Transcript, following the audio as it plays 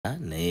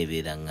naye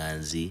ebeera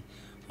nganzi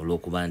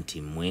olw'okuba nti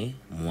mmwe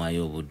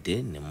muwayo obudde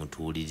ne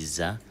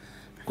mutuwuliriza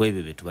ku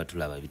ebyo bye tuba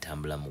tulaba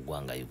bitambula mu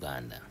ggwanga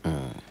Uganda.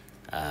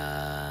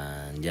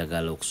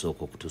 Njagala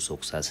okusooka okutuusa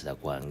okusaasira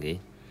kwange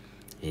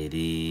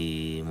eri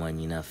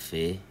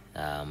mwannyinaffe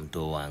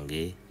muto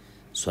wange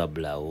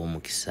Swabula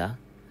ow'omukisa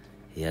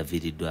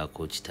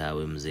eyaviiriddwako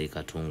kitaawe Muzeeyi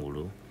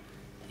Katungulu,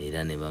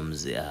 era ne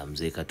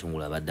Muzeeyi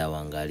Katungulu abadde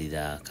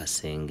awangaalira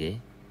Kasenge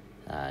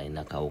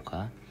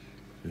enakawuka,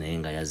 naye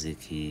nga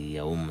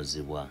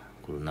yawummuzibwa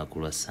ku lunaku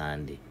lwa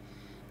Sande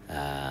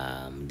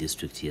mu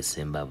disitulikiti y'e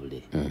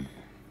Sembabule.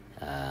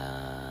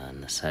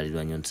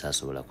 Nasaalirwa nnyo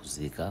ntisaasobola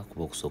kuziika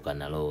kuba okusooka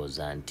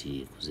nalowooza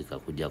nti kuziika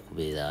kujja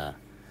kubeera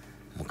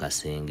mu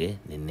Kasenge,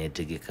 ne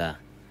neetegeka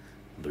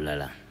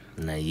bulala,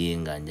 naye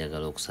nga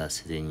njagala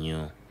okusaasira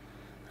ennyo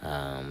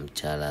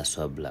mukyala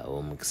Swabula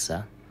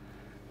ow'omukisa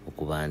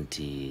okuba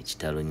nti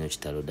kitalo nnyo,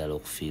 kitalo ddala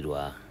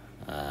okufiirwa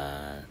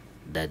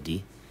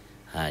dadi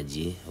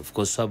Haji. Of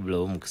course Swabula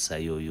ow'omukisa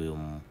y'oyo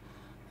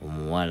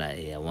omuwala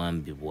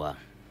eyawambibwa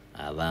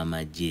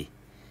ab'amagye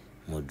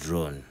mu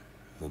drone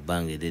mu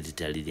bbanga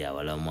eritali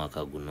lyawala mu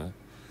mwaka guno,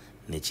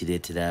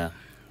 nekireetera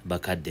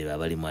bakadde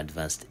abali mu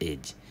advanced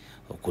age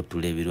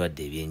okuttula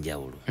ebirwadde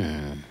ebyenjawulo.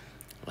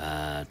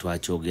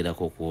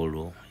 Twakyogerako ku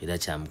olwo era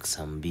kya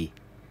mukisa mubi.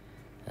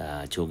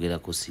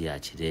 Kyogerako si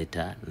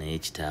yakireeta, naye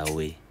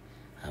kitaawe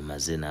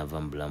amaze n'ava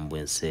mu bulamu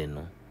bw'ensi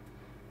eno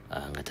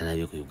nga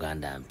talabye ku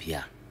Uganda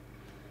mpya,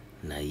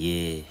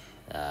 naye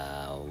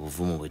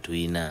obuvumu bwe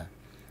tulina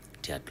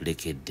nti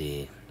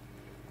atulekedde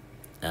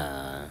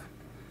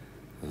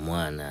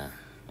omwana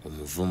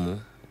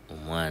omuvumu,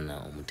 omwana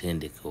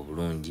omutendeke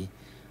obulungi,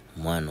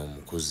 omwana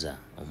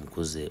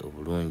omukuze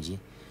obulungi,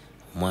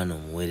 omwana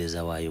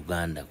omuweereza wa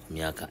Uganda ku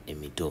myaka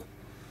emito.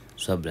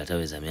 Swabula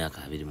taweza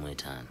myaka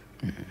 25,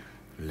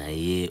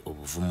 naye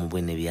obuvumu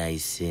bwe ne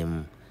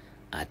byayiseemu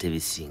ate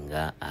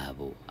bisinga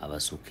abo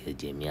abasukka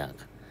egyo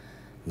emyaka.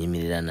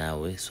 Nyimirira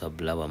naawe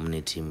Swabula wamu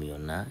ne ttiimu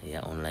yonna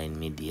eya online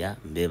media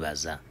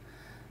mbeebaza.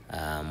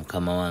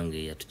 Mukama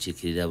wange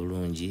yatukiikirira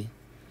bulungi,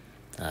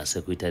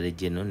 Secretary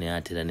General, naye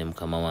ate era ne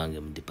mukama wange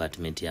mu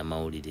department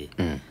y'amawulire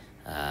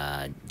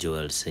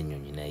Joel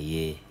Ssenyonyi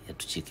naye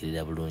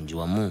yatukiikirira bulungi,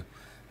 wamu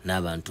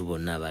n'abantu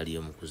bonna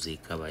abaliyo mu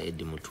kuziika, ba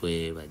Edi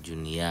Mutwe, ba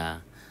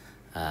Junior,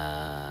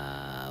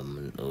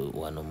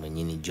 wano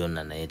mwennyini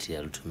Jonna naye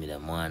teyalutumira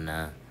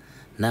mwana,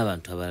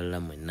 n'abantu abalala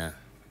mwenna.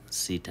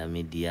 Siita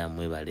media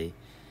mwebale.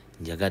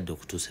 Njagadde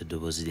okutuusa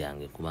eddoboozi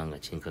lyange kubanga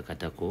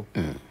kinkakatako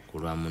ku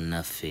lwa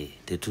munnaffe.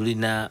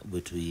 Tetulina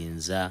bwe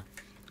tuyinza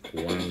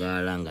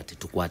kuwangaala nga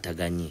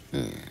tetukwataganye.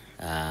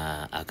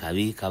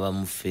 Akabi kaba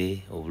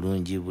muffe,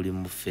 obulungi buli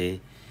muffe,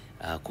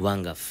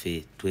 kubanga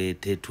ffe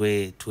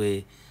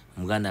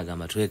Omuganda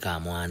agamba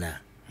twekamwana.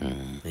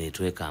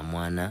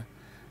 Twekamwana,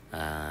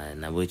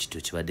 nabwe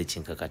ekito kibadde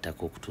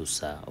kinkakatako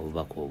okutuusa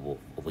obubaka obwo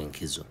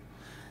obw'enkizo.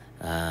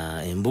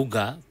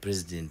 Embuga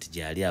President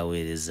gyali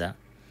aweereza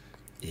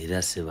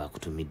era seba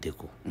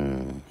akutumiddeko.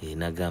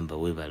 Nagamba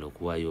weebale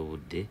okuwaayo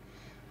obudde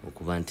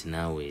okuba nti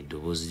naawe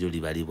eddoboozi lyo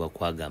libalibwa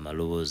kwaga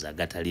amaloboozi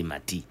agatali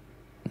mati.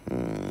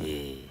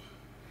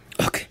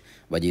 Okay,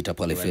 bagiyita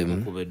Pal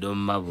FM. Kubedde mu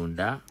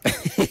mabunda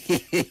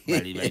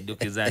bali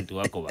baidokeza nti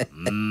wakoba.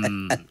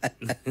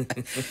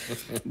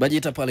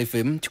 Bagiyita Pal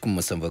FM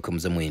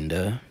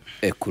 107.9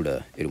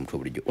 ekkula eri mutwe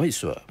bulijjo.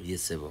 Waiswa.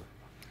 Yesebo.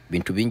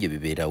 Bintu bingi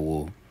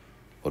bibeerawo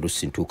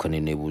olusintuuka ne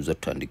neebuuza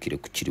tutandikire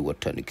ku kiri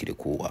watandikire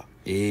kuwa.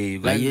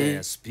 Uganda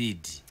ya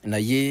speed.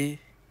 Naye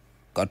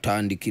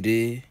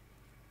katandikire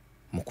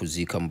mu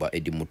kuziika mu ba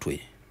Edi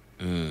Mutwe.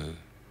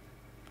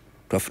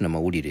 Twafuna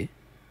mawulire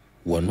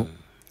wano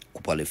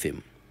ku Pal FM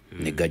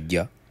ne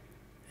gajja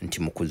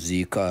nti mu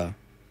kuziika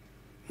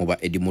mu ba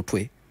Edi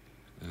Mutwe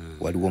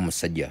waliwo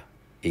omusajja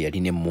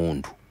eyalina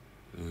emmundu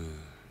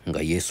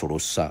nga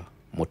yeesolosa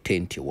mu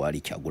tenti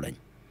ewaali Kyagulanyi.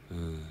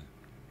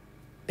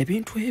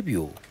 Ebintu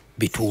ebyo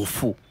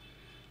bituufu?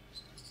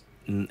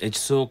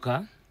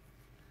 Ekisooka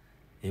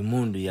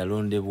emmundu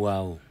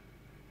yalondebwawo.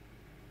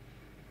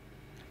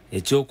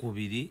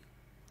 Ekyokubiri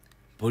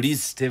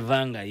poliisi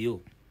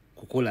tevangayo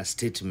kukola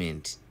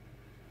statement.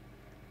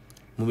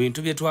 Mu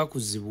bintu bye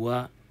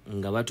twakuzibwa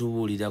nga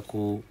batubuulira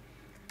ku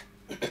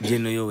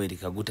General Yoweri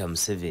Kaguta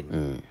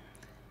Museveni,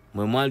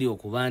 mwe mwali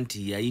okuba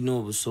nti yalina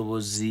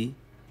obusobozi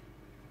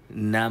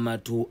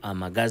n'amatu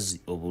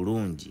amagazi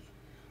obulungi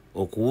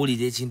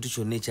okuwulira ekintu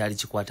kyonna ekyali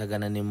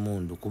kikwatagana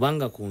n'emmundu,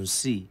 kubanga ku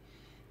nsi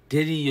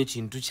teriyo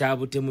kintu kya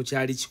butemu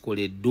kyali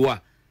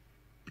kikoleddwa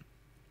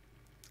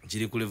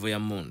kiri ku levo ya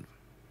mmundu.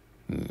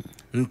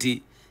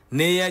 Nti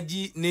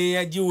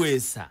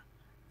neyagiweesa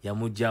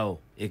yamugjawo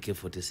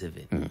AK-47.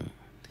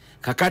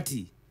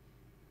 Kakati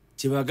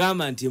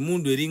kibagamba nti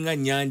emmundu eringa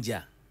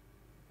nnyanja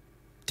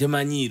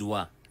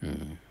temanyiirwa.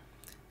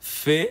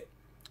 Ffe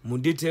mu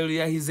detail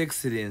ya His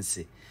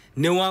Excellency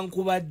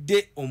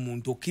newankubadde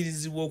omuntu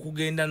okkirizibwa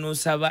okugenda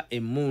n'osaba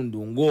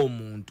emmundu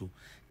ng'omuntu,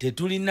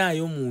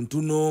 tetulinaayo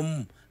muntu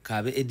n'omu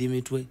kabe Edi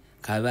Mitwe,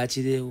 kabe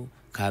Akireewo,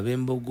 kabe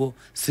Mbogo,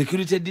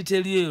 security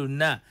detail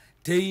yonna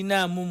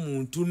teyinaamu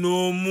muntu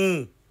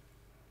n'omu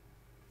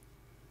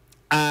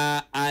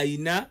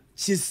aina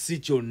kisi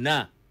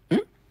kyonna.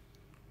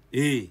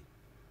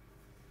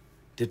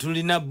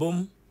 Tetulina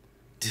bomu,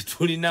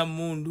 tetulina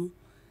mundu,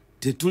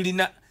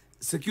 tetulina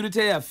security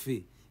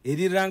yaffe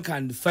eri rank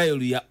and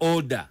file ya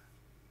order.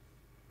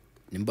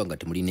 Nimba nga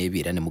temulina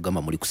ebyera ne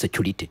mugamba muli ku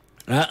security.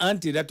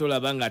 Anti era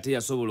tolaba nga ate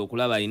yasobola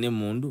okulaba ayine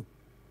mundu.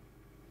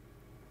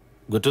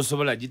 Gwe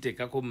tosobola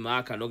giteekako mu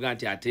maaka noga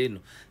nti ate eno.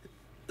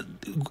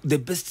 The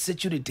best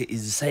security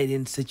is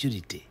silent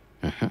security.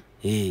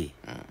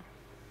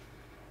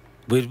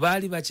 Bwe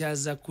baali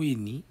bakyaza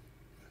Queen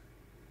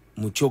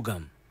mu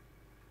Chogamu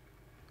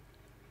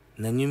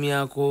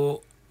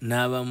nanyumyako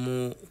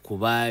n'abamu ku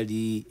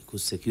baali ku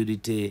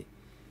security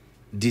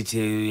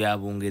detail ya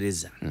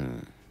Bungereza.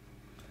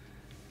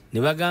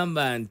 Ne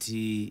bagamba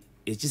nti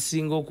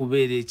ekisinga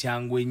okubeera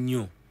ekyangu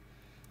ennyo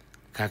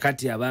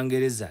kakati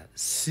Abangereza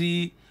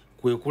si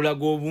kwe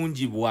kulaga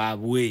obungi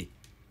bwabwe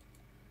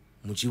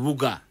mu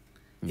kibuga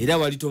era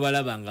wali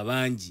tobalaba nga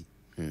bangi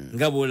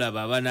nga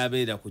bwolaba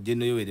abanaabeera ku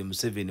General Yoweri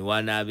Museveni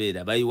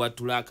wanaabeera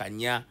bayiwatula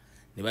akanya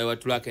ne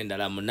bayiwatula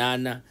akendala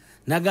 8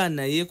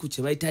 nagana ye ku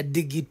kye bayita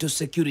digital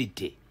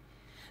security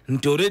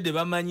nti already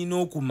bamanyi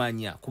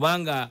n'okumanya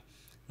kubanga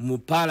mu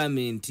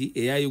parliament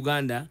eya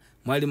Uganda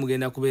mwali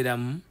mugenda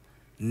kubeeramu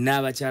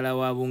n'abakyala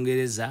wa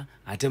Bungereza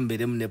ate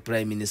mubeeremu ne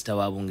prime minister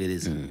wa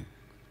Bungereza.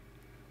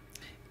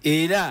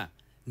 Era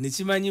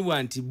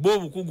nekimanyibwa nti bo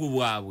obukugu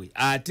bwabwe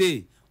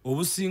ate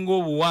obusinga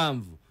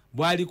obuwanvu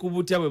bwali ku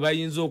butya bwe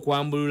bayinza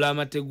okwambulula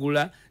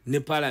amategula ne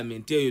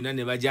parliament eyo yonna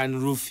ne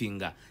bajaan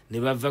roofinga ne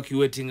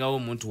bavacuatingawo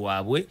omuntu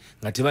waabwe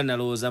nga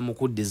tebanalowooza mu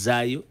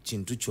kuddizaayo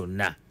kintu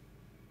kyonna.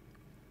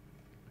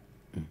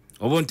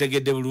 Oba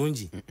ntegedde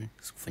bulungi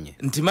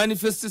nti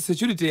manifest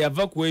security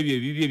yava ku ebyo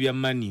ebibye bya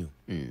manual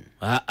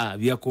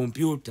bya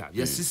computer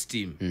bya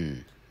system.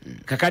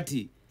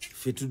 Kakati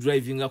fe to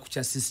drivinga ku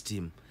kya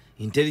system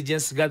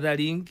intelligence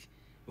gathering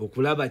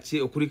okulaba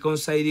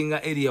okureconciling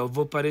area of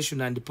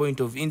operation and point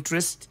of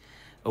interest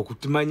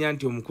okutumanya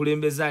nti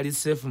omukulembeze ali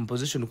safe in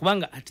position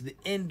kubanga at the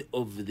end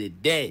of the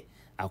day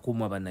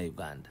akumwa bana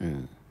Uganda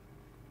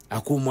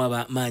akumwa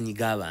abamanyi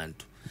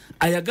g'abantu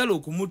ayagala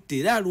okumutta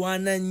era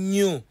alwana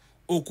nnyo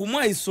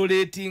okumwa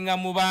isolatinga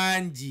mu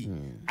bangi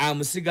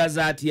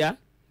amusigaza atya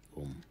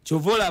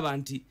kyovola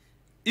abantu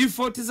if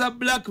it is a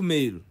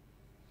blackmail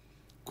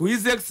ku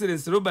His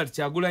Excellency Robert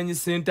Kyagulanyi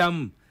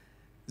Ssentamu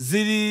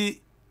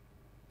ziri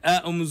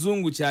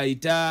omuzungu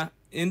kyayita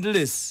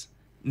endless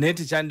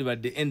neti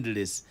kyandibadde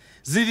endless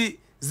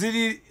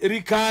ziri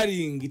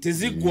recurring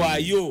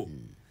tezigwayo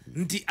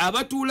nti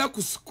abatuula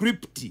ku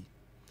script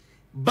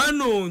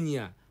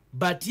banoonya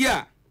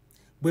batya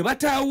bwe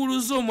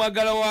bataawuluza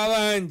omwagala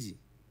w'abangi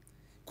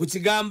ku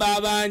kigamba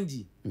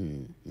abangi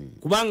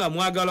kubanga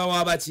mwagala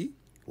w'abaki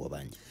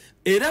wabangi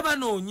era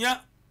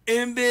banoonya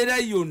embeera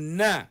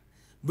yonna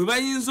bwe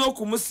bayinza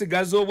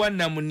okumusigaza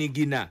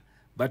obwannamunigina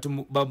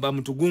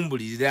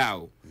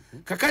bamutugumbulirirawo.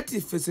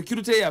 Kakati ffe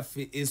security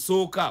yaffe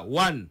esooka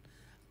 1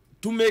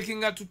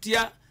 tumakinga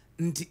tutya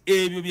nti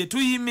ebyo bye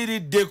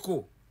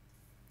tuyimiriddeko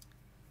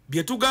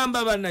bye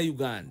tugamba bana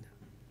Uganda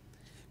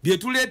bye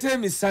tuleeta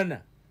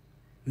emisana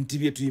nti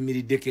bye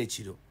tuyimiriddeko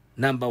ekiro.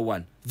 Number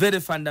 1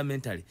 very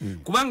fundamentally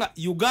kubanga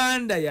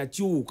Uganda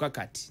yakyuka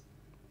kati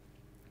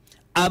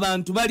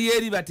abantu bali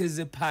eri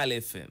bateze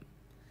Pal FM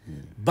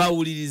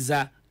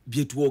bawuliriza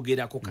bye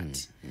twogerako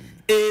kati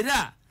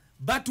era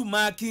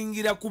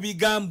batumakingira ku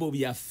bigambo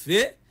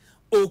byaffe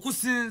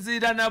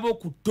okusinziira nabo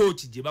ku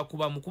tochi gye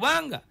bakubamu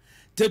kubanga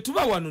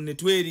tetuba wano ne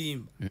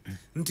twerimba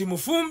nti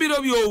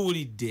mufumbiro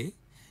by'owulidde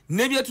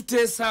ne bye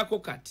tuteesaako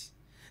kati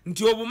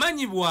nti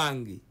obumanyi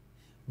bwange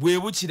bwe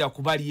bukira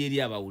kubali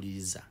eri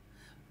abawuliriza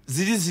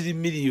ziri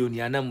miliyoni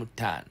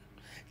 45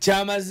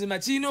 kyamazima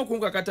kirina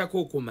okunkakatako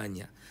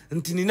okumanya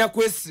nti nina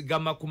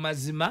kwesigama ku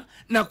mazima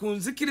na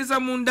kunzikiriza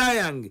mu nda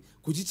yange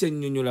ku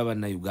kikyennyonnyola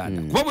banna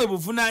Uganda kuba bwe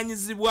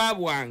buvunaanyizibwa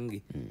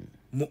bwange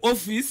mu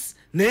office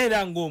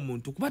neera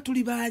ng'omuntu kuba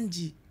tuli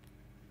bangi.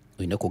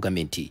 Olina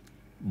kugamba nti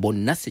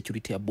bonna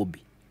security ya Bobi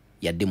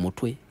yadde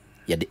mutwe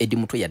yadde edi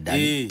mutwe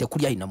yadde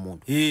tekuli ayina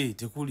muntu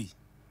tekuli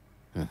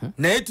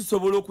naye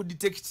tusobola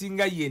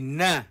okudetectinga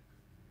yenna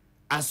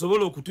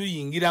asobola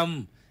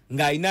okutuyingiramu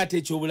ng'ayina ate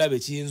ekyobulabe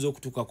kiyinza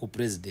okutuuka ku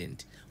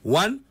president.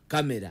 1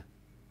 camera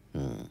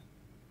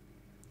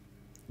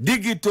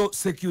digital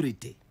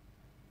security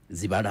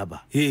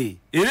zibalaba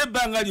era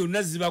ebbanga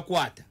lyonna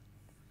zibakwata.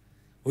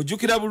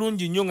 Ojjukira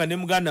bulungi nnyo nga ne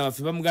muganda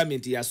waffe bamugambye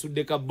nti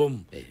yasudde ka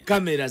bomu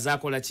kamera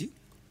zakola ki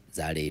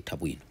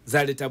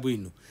zaleeta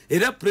bwino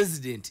era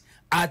president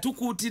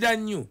atukuutira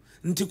nnyo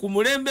nti ku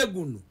mulembe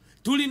guno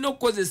tulina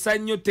okukozesa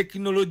nnyo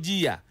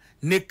tekinologiya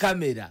ne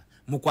kamera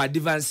mu ku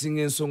advancing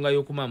ensonga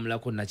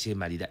y'okumamulako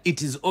nakyemalira.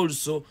 It is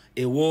also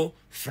a war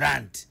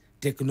front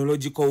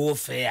technological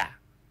warfare.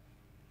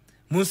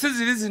 Mu nsi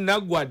ziri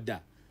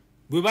zinaggwadda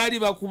bwe baali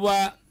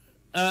bakuba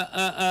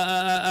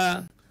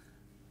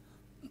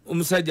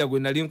omusajja gwe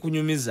nali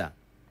nkunyumiza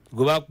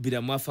gwe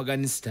bakubira mu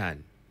Afghanistan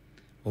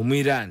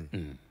Iran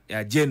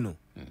ya Jeno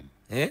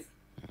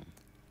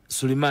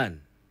Suleiman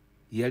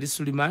yali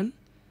Suleiman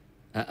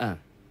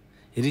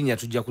erinnya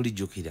tujja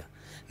kulijjukira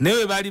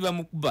naye baali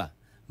bamukuba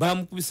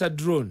bamukubisa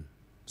drone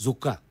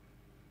zokka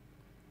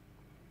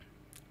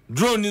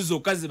drone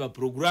zokka ze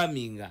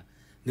baprogramminga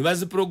ne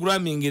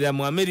baziprogrammingira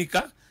mu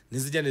America ne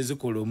zijja ne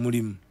zikola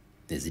omulimu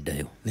ne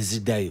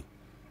ziddayo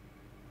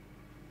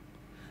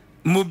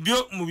mu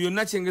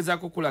byonna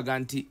kyengezaako kulaga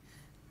nti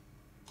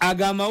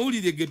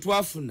agamawulire ge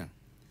twafuna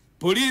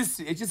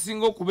poliisi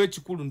ekisinga okuba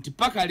ekikulu nti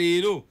paka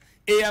leero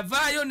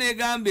eyavaayo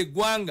negamba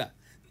eggwanga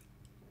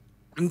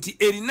nti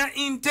erina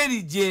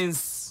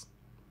intelligence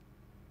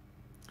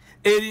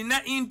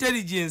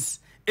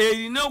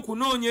erina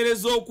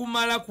okunoonyereza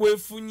okumala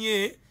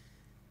kwefunye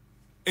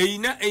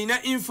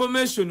erina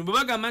information bwe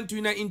bagamba nti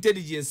tulina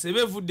intelligence eba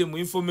evudde mu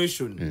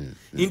information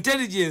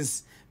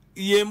intelligence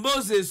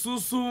yemboozi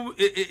esuusu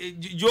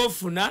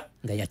gyofuna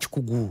nga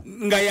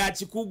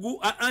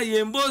yakikugu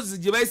yemboozi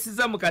gye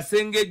bayisiza mu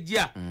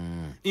kasengejja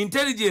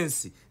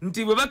intelligence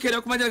nti bwe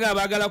bakeera ku makya ga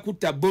baagala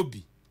kutta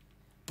Bobi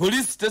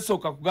poliisi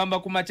tesooka kugamba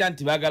ku makya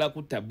nti baagala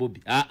kutta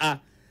Bobi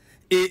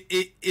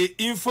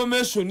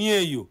information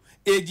eyo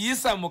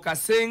egiyisa mu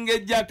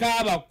kasengejja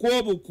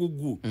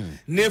k'abakw'obukugu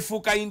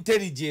nefuuka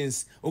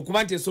intelligence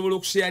okuba nti esobola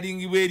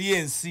okusharingibwa eri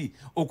ensi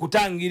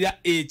okutangira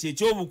ekyo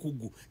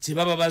ekyobukugu kye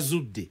baba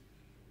bazudde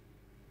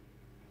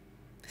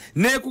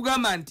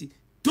nekugamba nti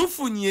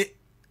tufunye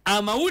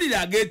amawulire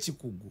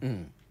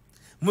ag'ekikugu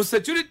mu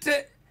security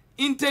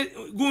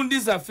gundi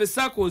zaffe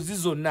sakozi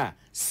zonna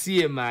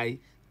CMI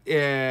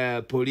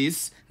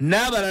police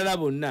n'abalala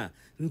bonna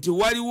nti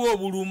waliwo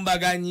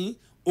obulumbaganyi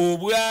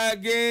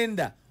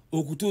obwagenda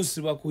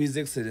okutuusibwa ku His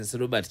Excellency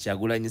Robert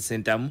Kyagulanyi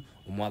Ssentamu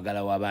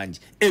omwagala w'abangi.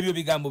 Ebyo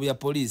bigambo bya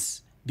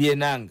police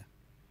byenanga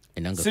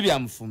si bya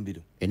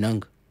mufumbiro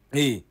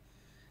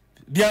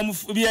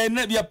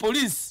bya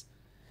police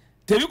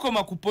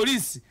tebikoma ku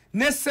police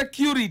ne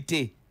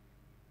security.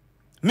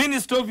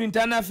 Minister of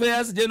Internal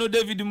Affairs General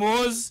David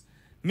Mohoz,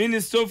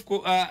 Minister of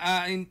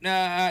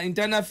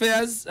Internal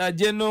Affairs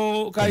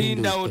General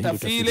Kahinda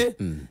Otafile,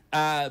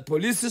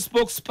 police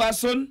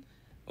spokesperson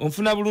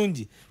Onfuna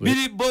Bulungi,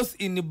 bili both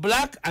in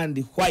black and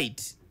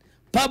white,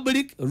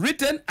 public,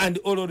 written and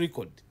oral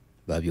record.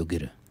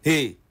 Babyogera.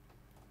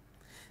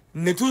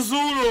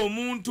 Netuzuula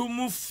omuntu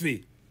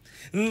muffe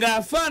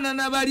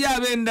ng'afaanana bali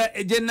abenda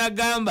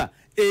gyenagamba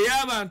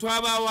ey'abantu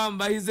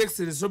abawamba His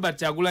Excellency Robert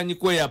Kyagulanyi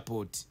ku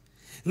airport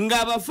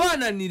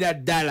ng'abafaananira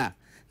ddala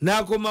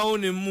n'akomawo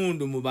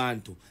n'emmundu mu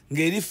bantu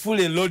ng'eri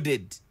fully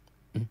loaded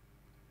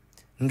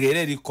ng'era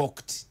eri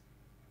cocked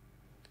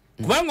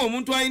kubanga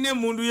omuntu alina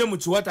emmundu ye mu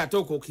kiwata ate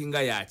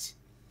okookinga yaki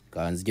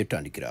kanzije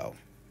tutandikirawo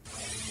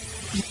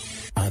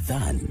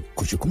Adhan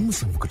ku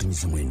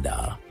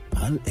 17.9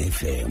 Pal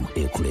FM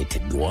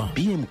ekuleeteddwa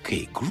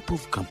BMK Group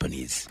of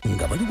Companies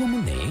nga bali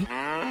wamu ne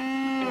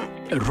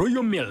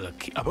Royal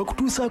Milk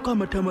abakutuusaako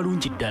amata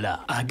amalungi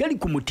ddala agali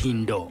ku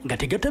mutindo nga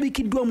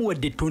tegatabikiddwamu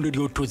wadde ettondo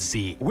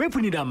ly'otuzzi.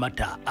 Weefunira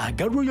amata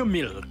aga Royal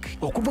Milk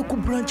okuva ku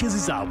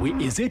branches zaabwe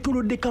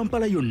ezeetoolodde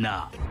Kampala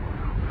yonna.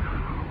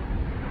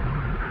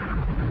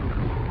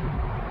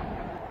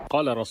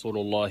 Qala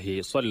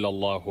Rasulullahi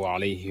sallallahu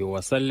alayhi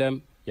wa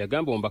sallam,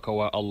 yagamba omubaka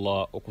wa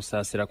Allah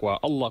okusaasira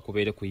kwa Allah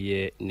kubeere ku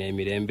ye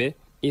n'emirembe.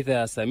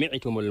 Idha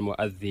sami'tumul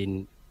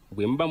mu'adhdhin,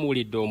 bwe muba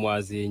muwulidde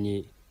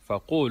omwazinyi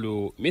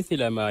فقولوا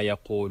مثل ما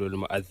يقول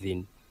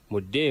المؤذن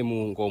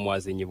مديمو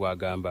ng'omwazinyi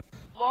bw'agamba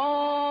Allahu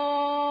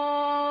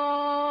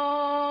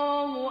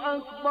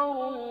akbar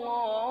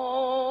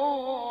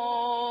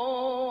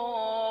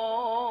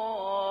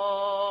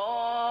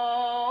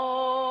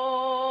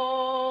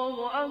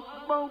Allahu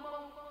akbar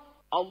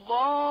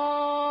Allahu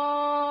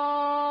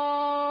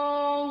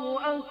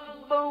akbar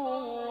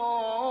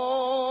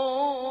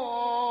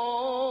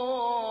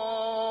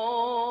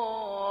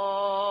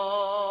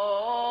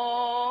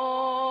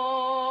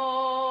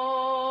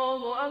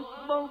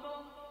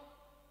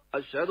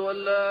أشهد أن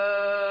لا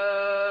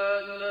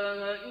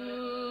إله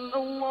إلا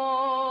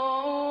الله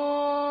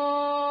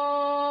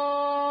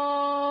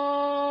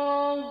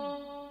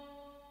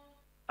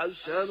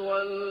أشهد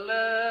أن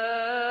لا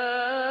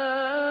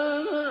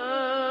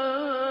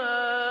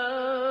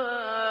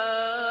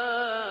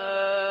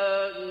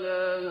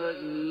إله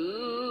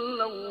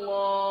إلا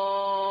الله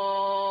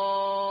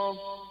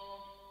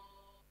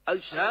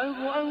أشهد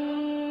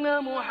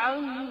أن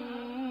محمد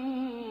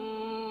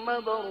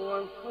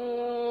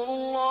رسول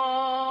الله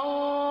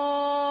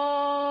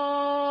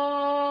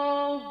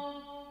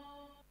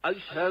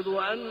أشهد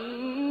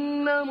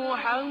أن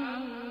محمد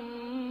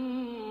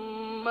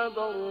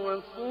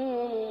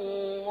رسول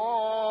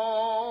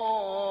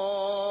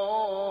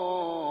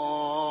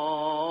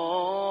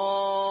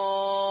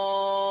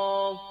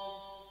الله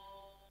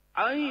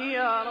حي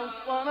على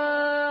الصلاة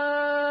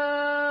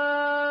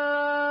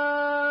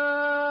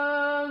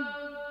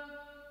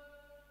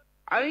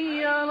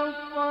حي على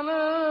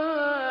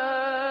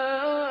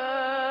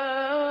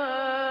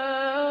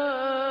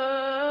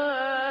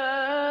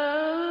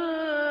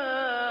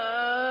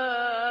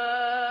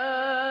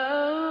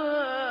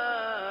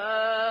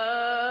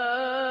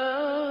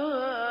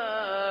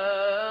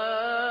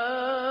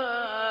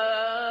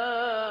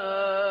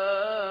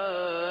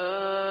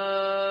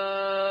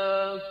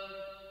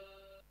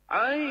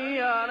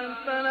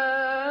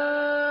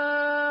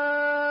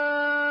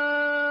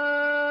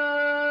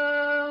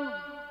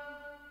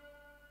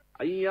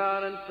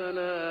على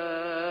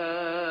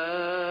الفلاح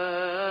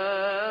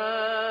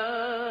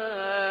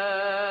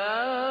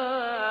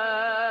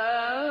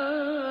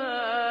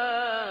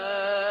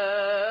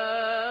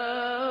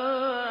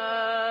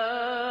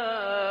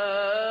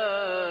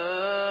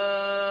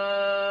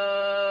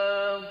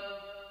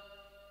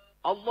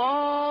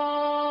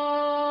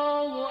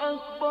الله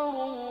أكبر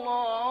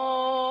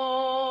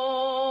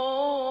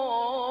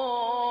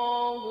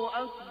الله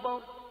أكبر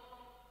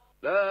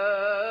لا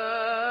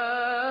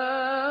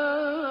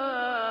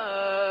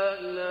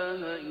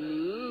إله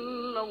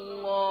إلا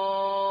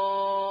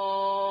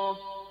الله.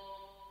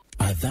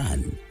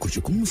 Adhan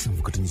kuchukua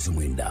mkatanizo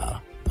mwenda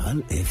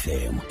Pal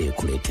FM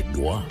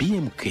ekuleteddwa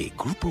BMK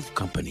Group of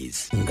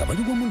Companies nga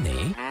bali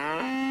wamunne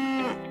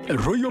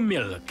Royal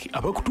Milk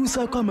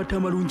abakutuusaako amata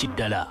amalungi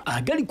ddala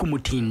agali ku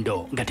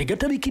mutindo nga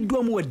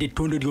tegatabikiddwamu wadde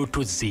ettondo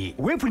ly'otuzzi.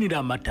 Weefunira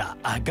amata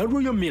aga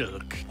Royal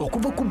Milk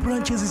okuva ku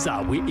branches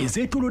zaabwe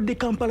ezeetoolodde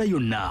Kampala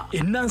yonna,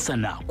 e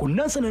Nansana ku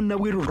Nansana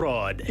Nawiru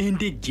Road,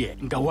 Endejje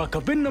nga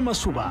waakava e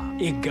Namasuba,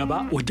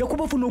 Eggaba ojja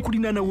kubafuna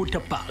okulinaana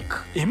Water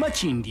Park, e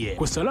Makindye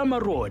ku Salama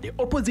Road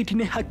opposite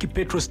ne Haki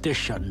Petrol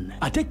Station,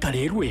 ate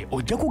Kaleerwe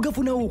ojja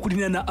kugafunawo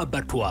okulinaana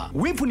Abattoir.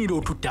 Weefunira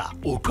otuta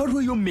otwa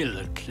Royal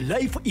Milk,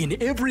 life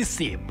in every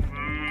sip.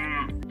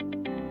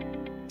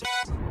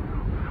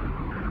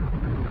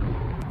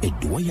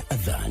 Edwaya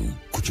Adhan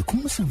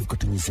kuchukuma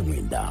mkatanizo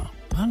mwenda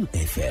Pal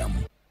FM.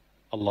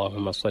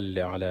 اللهم صل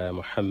على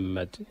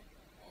محمد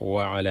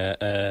وعلى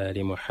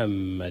آل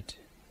محمد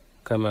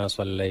كما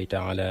صليت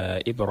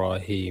على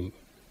إبراهيم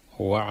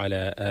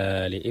وعلى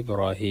آل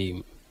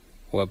إبراهيم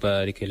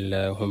وبارك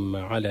اللهم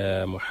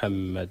على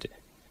محمد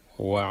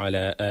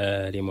وعلى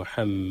آل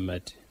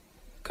محمد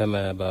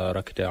كما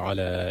باركت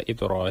على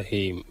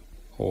إبراهيم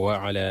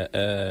وعلى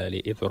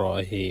آل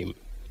إبراهيم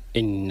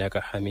إنك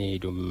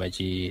حميد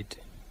مجيد.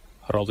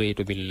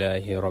 رضيت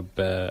بالله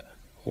ربا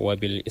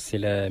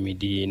وبالإسلام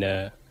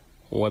دينا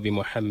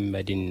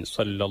وبمحمد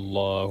صلى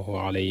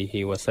الله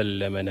عليه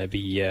وسلم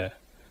نبيا.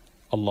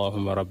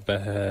 اللهم رب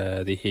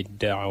هذه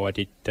الدعوة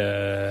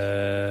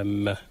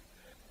التامة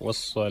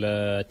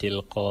والصلاة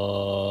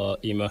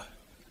القائمة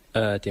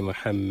آت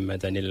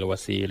محمدا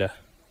الوسيلة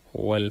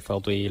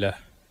والفضيلة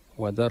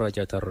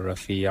ودرجة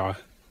الرفيعة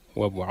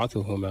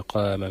وابعثه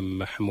مقاما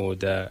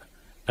محمودا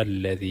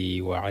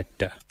الذي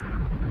وعدته.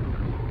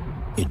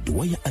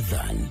 Edwaya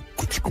Adhan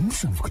kuchukuma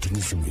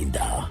mkatanizo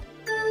mwenda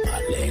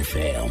Pal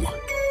FM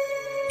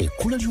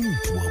ekula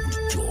ly'omuntu wa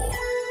bulijjo.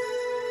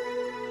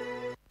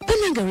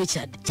 Pananga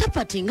Richard,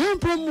 chapati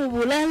ngampo mu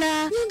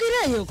bulala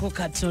nyongerayo ko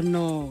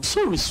katono.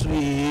 Sorry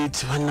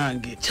sweet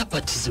banange,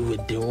 chapati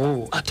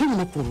ziweddewo ate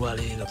olunaku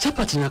olwaleero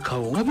chapati na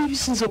kawunga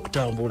bibisinze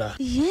okutambula.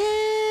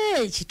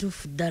 Yee,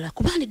 kituufu ddala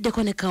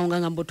kubandiddeko ne kawunga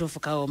nga mbutuufu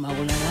kawoma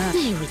bulala.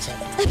 Naye Richard,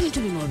 ebintu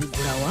bino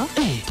obigulawa?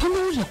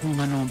 Tonowulira ku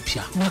ngano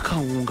mpya na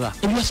kawunga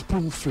ebya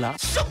Supreme Flour.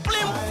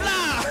 Supreme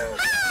Flour!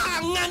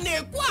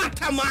 Ngane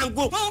kwata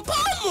mangu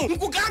mpomu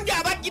nkugambye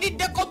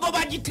abagiriddeko bo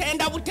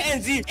bagitenda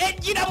butenzi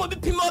ejjira mu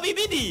bipimo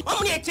bibiri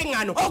omuli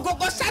ekyengano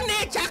ogogosa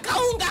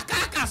n'ekyakawunga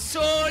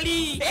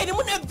kakasooli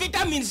erimu ne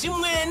vitamins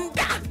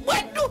mwenda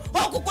bweddu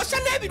okukosa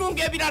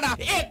n'ebirungo ebirala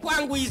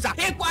ekwanguyiza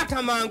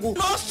ekwata mangu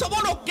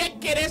n'osobola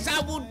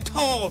okukekkereza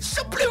buto.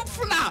 Supreme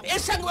Flour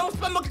esangibwa mu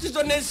supermarket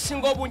zonna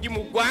ezisinga obungi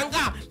mu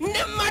ggwanga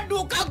ne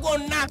maduuka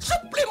gonna.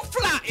 Supreme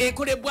Flour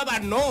ekolebwa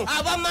bano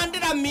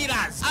abamandira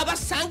Millers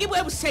abasangibwa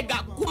e Busega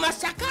ku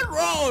Masaka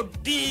Road.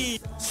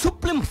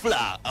 Supreme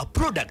Flour, a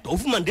product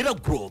of Mandela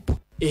Group.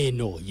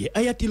 Eno ye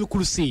Ayatil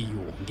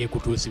Kulusiyu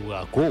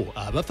ngekutuusibwako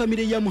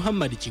abafamile ya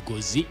Muhammad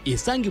Kigozi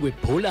esangibwe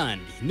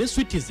Poland ne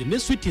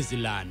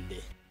Switzerland.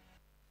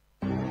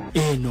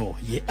 Eno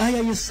ye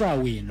aya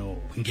yesaawa eno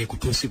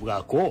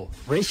ngekutuusibwako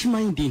Fresh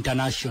Mind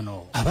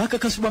International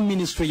abakakasibwa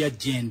Ministry ya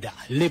Gender,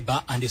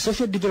 Labour and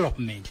Social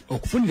Development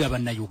okufunira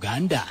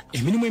bannayuganda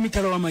emirimu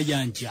emitalo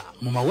w'amayanja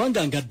mu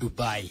mawanga nga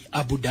Dubai,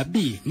 Abu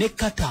Dhabi ne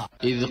Qatar.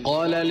 إذ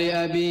قال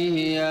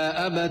لأبيه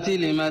يا أبت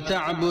لم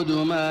تعبد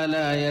ما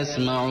لا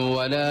يسمع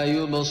ولا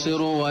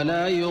يبصر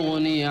ولا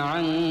يغني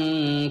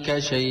عنك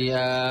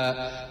شيئا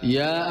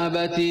يا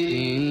أبت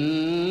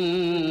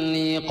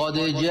إني قد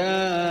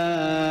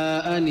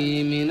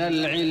جاءني من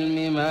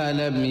العلم ما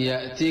لم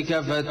يأتك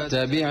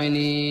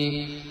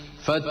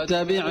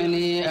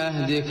فاتبعني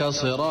أهدك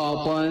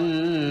صراطا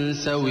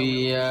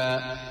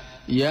سويا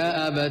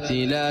يا أبت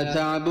لا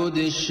تعبد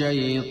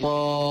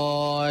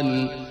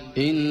الشيطان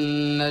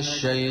إن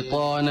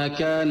الشيطان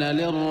كان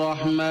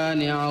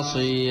للرحمن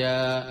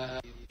عصيا.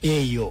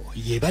 Eyo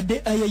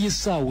yebadde aya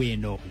yesaawa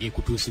eno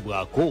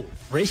ngekutuusibwako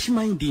Fresh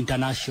Mind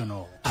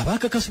International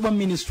abakakasibwa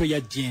Ministry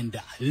ya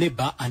Gender,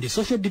 Labour and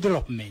Social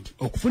Development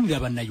okufunira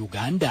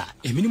bannayuganda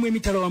emirimu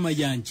emitalo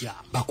w'amayanja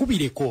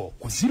bakubireko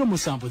ku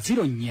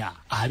 0704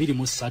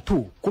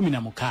 23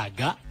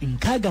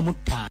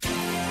 16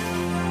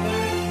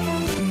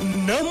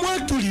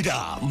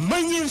 Namwatulira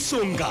manye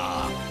ensonga.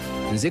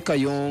 Nze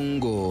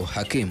Kayongo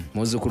Hakim,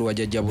 muzzukulu wa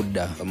Jjajja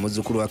Budda,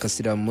 muzzukulu wa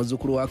Kasira,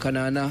 muzzukulu wa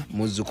Kanaana,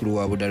 muzzukulu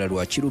wa Budala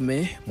lwa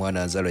Kirume,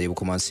 mwana nzalwa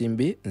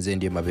y'Ebukomansimbi, nze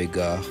ndi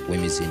emabega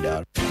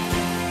w'emizindaalo.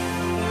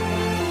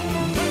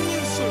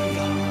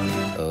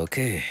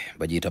 Okay,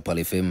 bagiyita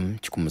Pal FM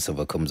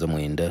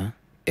 107.9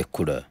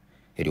 ekkula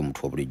eri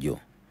omutwe bulijjo.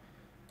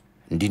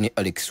 Ndine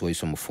Alex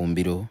Waiswa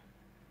mufumbiro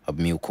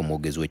abamyuka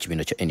omwogezi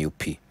w'ekibiina kya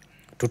NUP.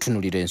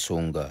 Tutunulira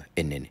ensonga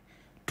ennene.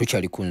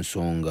 Tukyali ku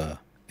nsonga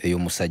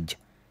ey'omusajja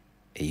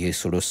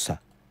eyeesolossa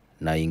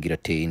n'ayingira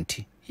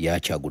tenti ya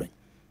Kyagulanyi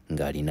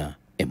ng'alina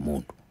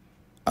emmundu.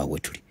 Awe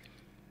tuli.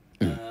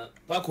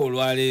 Paka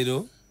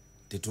olwaleero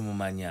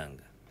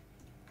tetumumanyanga.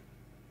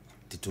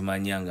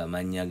 Tetumanyanga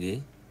mannya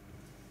ge.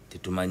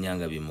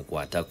 Tetumanyanga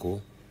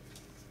bimukwatako.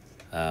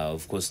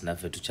 Of course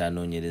naffe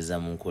tukyanoonyereza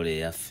mu nkola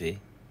eyaffe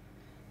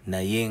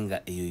naye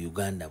nga eyo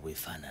Uganda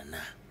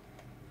bwefaanana.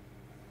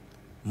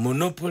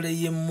 Monopole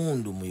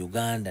y'emmundu mu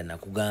Uganda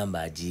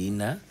nakugamba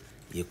agiina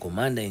ye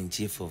Commander in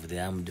Chief of the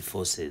Armed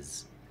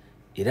Forces.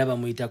 Era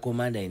bamuyita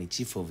Commander in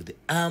Chief of the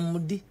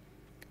Armed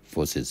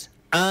Forces.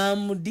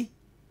 Armed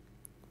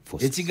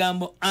Forces.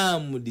 Ekigambo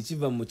armed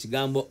kiva mu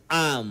kigambo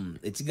arm.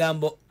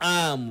 Ekigambo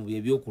arm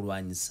bye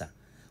byokulwanyisa.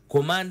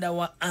 Commander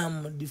wa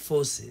Armed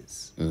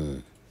Forces.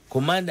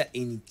 Commander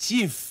in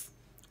Chief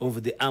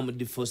of the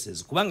Armed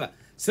Forces. Kubanga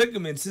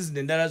segments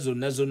endala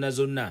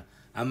zonna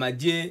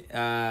amaje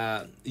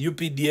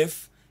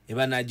UPDF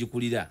ebana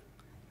agikulira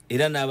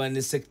era n'aba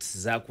ne sects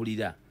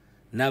zakulira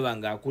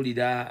nabanga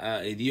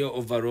akulira eriyo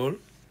overall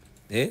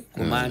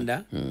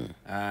commander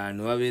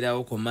no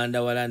wabeerawo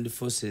commander wa Land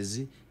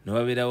Forces no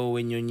wabeerawo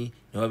w'ennyonyi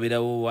no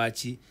wabeerawo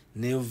wachi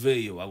ne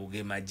oveyo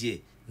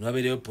wabugemaje no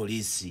wabeerawo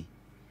police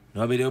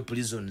no wabeerawo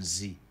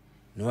prisons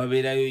no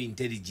wabeerayo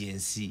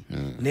intelligence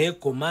ne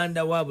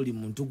commander wa buli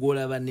muntu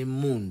gwolaba ne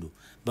mundu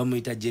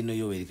bamuyita General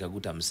Yoweri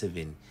Kaguta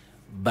Museveni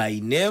by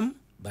name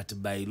but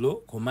by law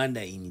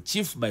Commander in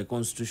Chief by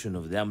Constitution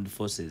of the Armed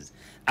Forces.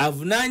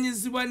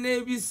 Avunanyizibwa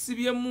n'ebisi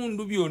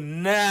by'emmundu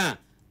byonna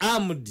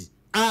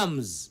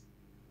arms.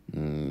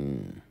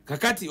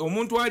 Kakati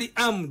omuntu ali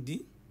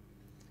armed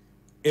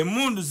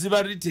emmundu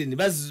ziba written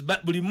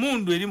buli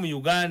mundu eri mu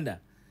Uganda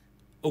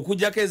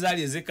okujjako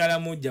ezaali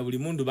ez'ekkalamujja buli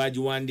mundu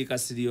bagiwandiika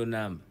serial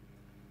number.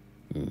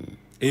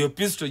 Eyo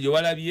pistol gye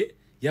walabye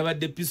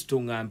yabadde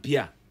pistol nga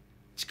mpya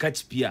kika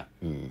kipya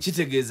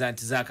kitegeeza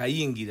nti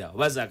zaakayingira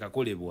oba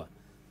zaakakolebwa.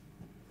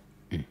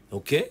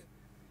 Okay,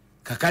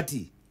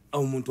 kakati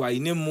omuntu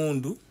ayina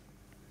emmundu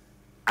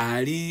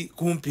ali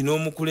kumpi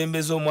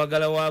n'omukulembeze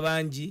omwagala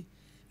w'abangi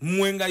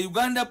mmwe nga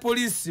Uganda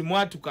Police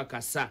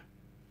mwatukakasa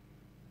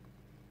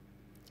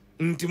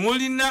nti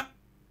mulina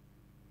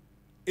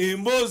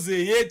emboozi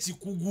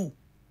ey'ekikugu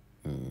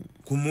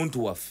ku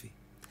muntu waffe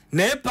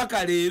naye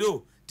paka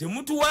leero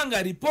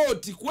temutuwanga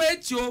ripooti ku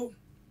ekyo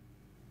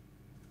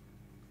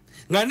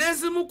nga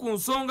n'ezimu ku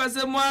nsonga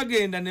ze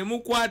mwagenda ne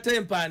mukwata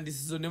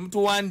empandisizo ne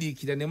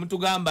mutuwandiikira ne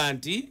mutugamba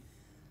nti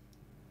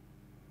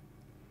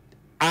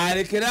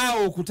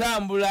alekeraawo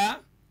okutambula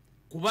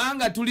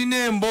kubanga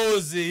tulina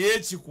emboozi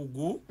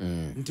ey'ekikugu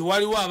nti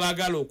waliwo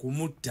abaagala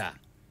okumutta.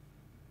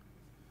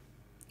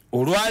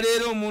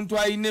 Olwaleero omuntu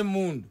ayina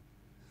emmundu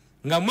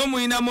nga mmwe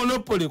mulina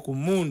monopole ku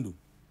mmundu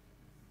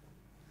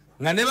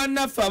nga ne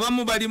bannaffe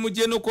abamu bali mu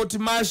General Court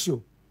Martial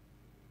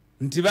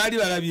nti baali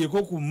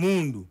balabyeko ku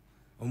mmundu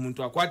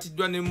omuntu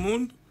akwatiddwa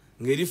n'emmundu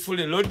ng'eri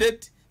fully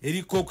loaded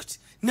eri cocked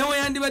newe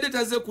yandibadde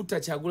taze kutta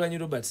Kyagulanyi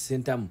Robert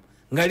Sentamu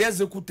nga ali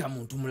aze kutta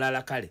muntu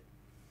mulala kale.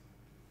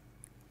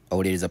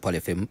 Awuliriza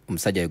Pal FM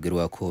omusajja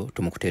ayogerwako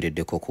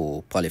tumukuteereddeko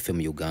ku Pal FM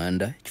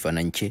Uganda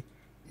ekifaananyi kye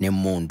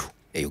n'emmundu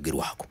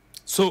eyogerwako.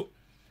 So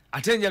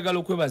ate njagala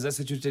okwebaza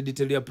security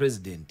detail ya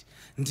president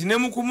nti ne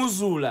mu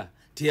kumuzuula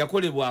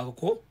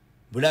teyakolebwako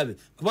bulabe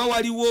kuba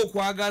waliwo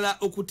okwagala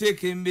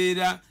okuteeka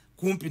embeera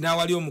kumpi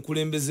n'awali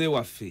omukulembeze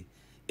waffe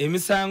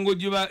emisango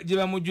gye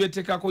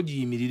bamujwetekako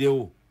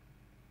giyimirirewo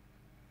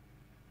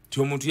ti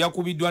omuntu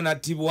yakubiddwa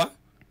nattibwa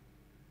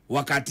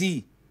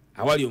wakati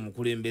awali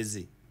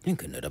omukulembeze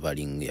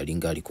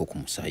yalinga aliko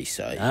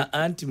okumusaayisayi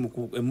anti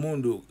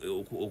emmundu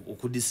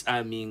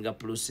okudisarminga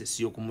process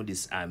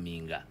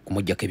y'okumudisarminga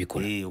kumujjako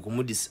ebikola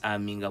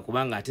okumudisarminga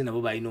kubanga ate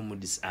nabo balina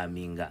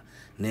omudisarminga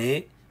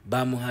naye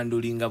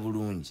bamuhandulinga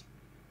bulungi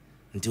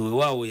nti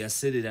weewaawo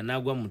yaserera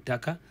n'agwa mu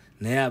ttaka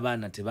naye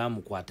abaana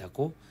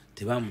tebamukwatako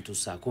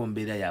tebamutuusaako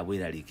mbeera yaabwe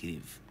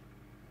eraliikirivu.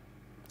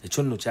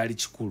 Ekyo nno kyali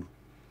kikulu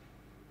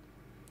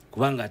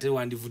kubanga ate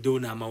wandivuddewo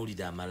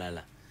n'amawulire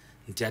amalala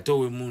nti ate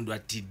ow'emmundu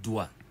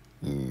attiddwa.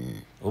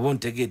 Oba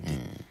ontegedde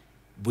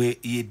bwe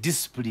ye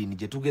discipline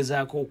gye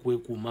tugezaako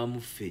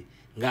okwekuumamu ffe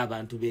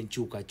ng'abantu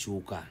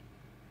b'enkyukakyuka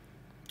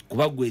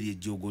kuba gwe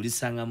eryejjoogo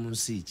olisanga mu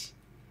nsi ki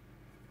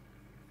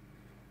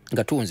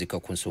nga tuwunzika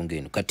ku nsonga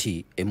eno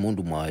kati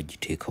emmundu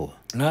mwagiteekawa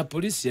nga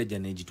poliisi yajja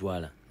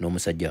n'egitwala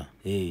n'omusajja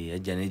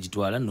yajja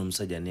n'egitwala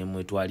n'omusajja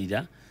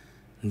n'emwetwalira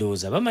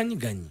ndowooza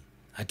bamanyiganye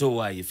ate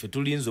owaaye ffe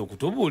tulinza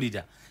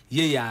okutubuulira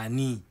ye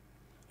yaani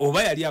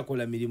oba yali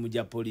akola mirimu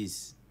gya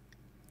poliisi.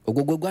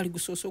 Ogwo gwe gwali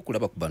gusoose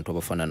okulaba ku bantu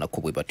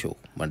abafaananako bwe batyo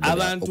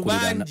abantu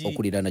bangi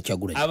okuliraana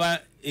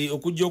Kyagulanyi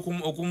okujja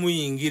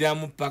okumuyingira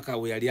mu paka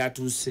we yali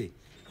atuuse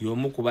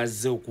y'omu ku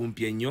bazze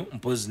okumpi ennyo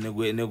mpozi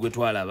ne gwe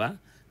twalaba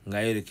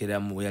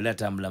ng'ayerekera yali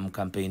atambula mu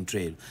campaign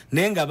trail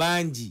naye nga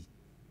bangi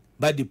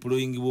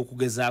badeployingibwa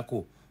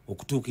okugezaako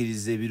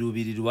okutuukiriza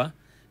ebiruubirirwa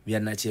bya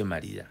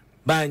nakyemalira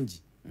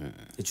bangi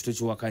ekito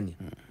kiwakanya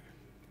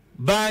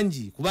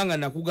bangi kubanga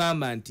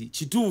nakugamba nti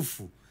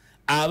kituufu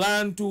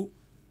abantu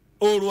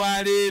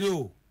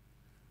olwaleero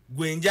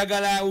gwe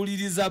njagala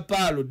awuliriza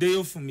paalo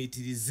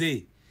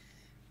deyofumitiirize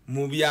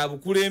mu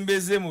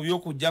byabukulembeze mu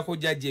byokujjako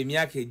jjajja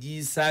emyaka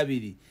egiyisa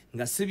 2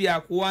 nga si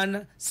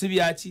byakuwaana si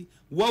byaki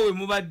wawe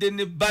mubadde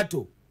ne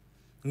bato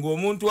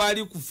ng'omuntu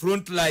ali ku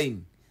front line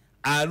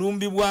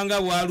alumbibwa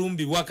nga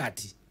bwalumbibwa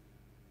kati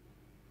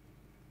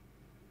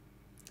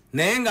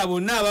naye nga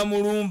bonna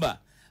abamulumba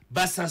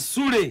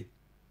basasule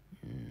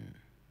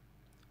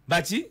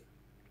baki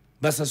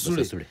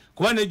basasule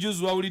kuba ne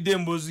juzi wawulidde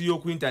emboozi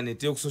y'oku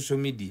intaneti y'oku social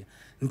media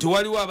nti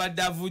waliwo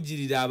abadde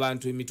avugirira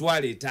abantu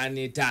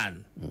 5,500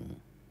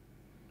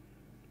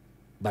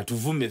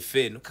 batuvume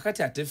ffe eno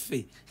kakati ate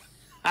ffe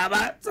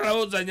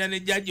abasalawo zanya ne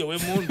jjajja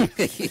w'emundu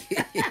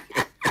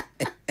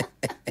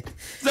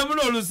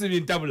zabula olusi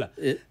bintabula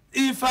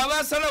ife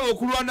abasalawo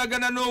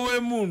okulwanagana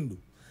n'ow'emundu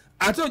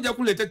ate ojja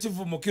kuleeta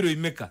kivumo kiro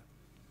imeka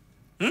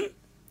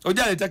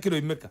ojja leeta kiro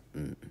imeka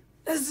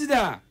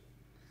ezira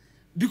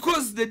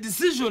because the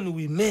decision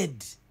we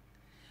made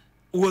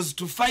was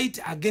to fight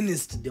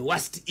against the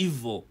worst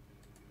evil.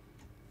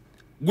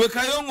 Gwe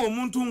Kayongo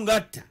omuntu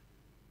ngatta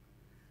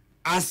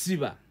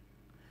asiba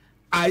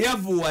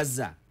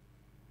ayavuwaza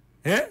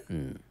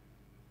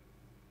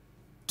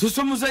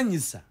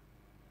tusomuzanyisa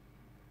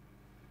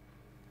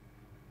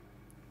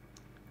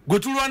gwe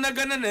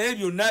tulwanagana naye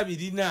byonna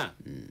birina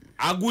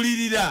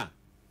agulirira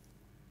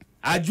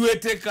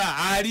ajweteka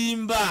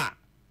alimba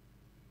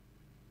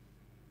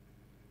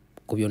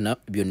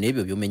byonna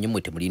ebyo byomenye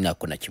mwe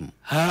temulinaako na kimu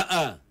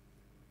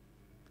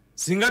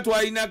singa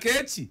twalinako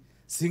eki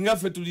singa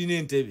ffe tulina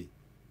entebe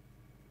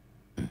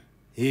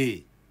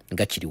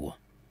nga kiriwa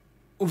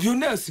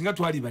byonna singa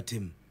twali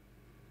batemu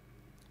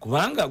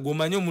kubanga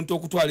gomanye omuntu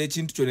okutwala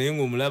ekintu kyo naye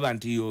ng'omulaba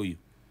nti yoyo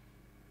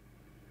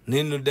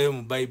naye noddayo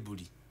mu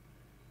bayibuli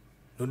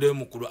noddayo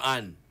mu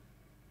Quran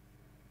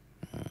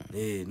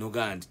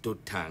nogaa nti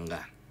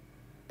tottanga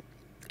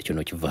ekyo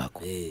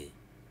nokivaako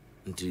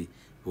nti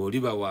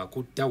bw'oliba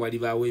wakutta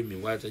walibaawo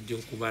emiwaata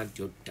gy'okuba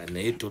nti otta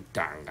naye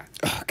tottanga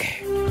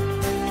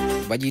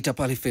bagiyita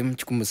Pal FM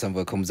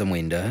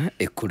 107.9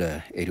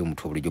 ekkula eri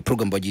omutwe bulijjo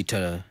program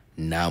bagiyita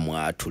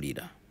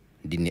naamwatulira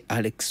ndi ne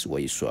Alex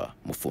Waiswa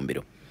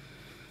Mufumbiro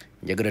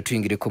njagala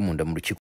tuyingireko munda mu lukiiko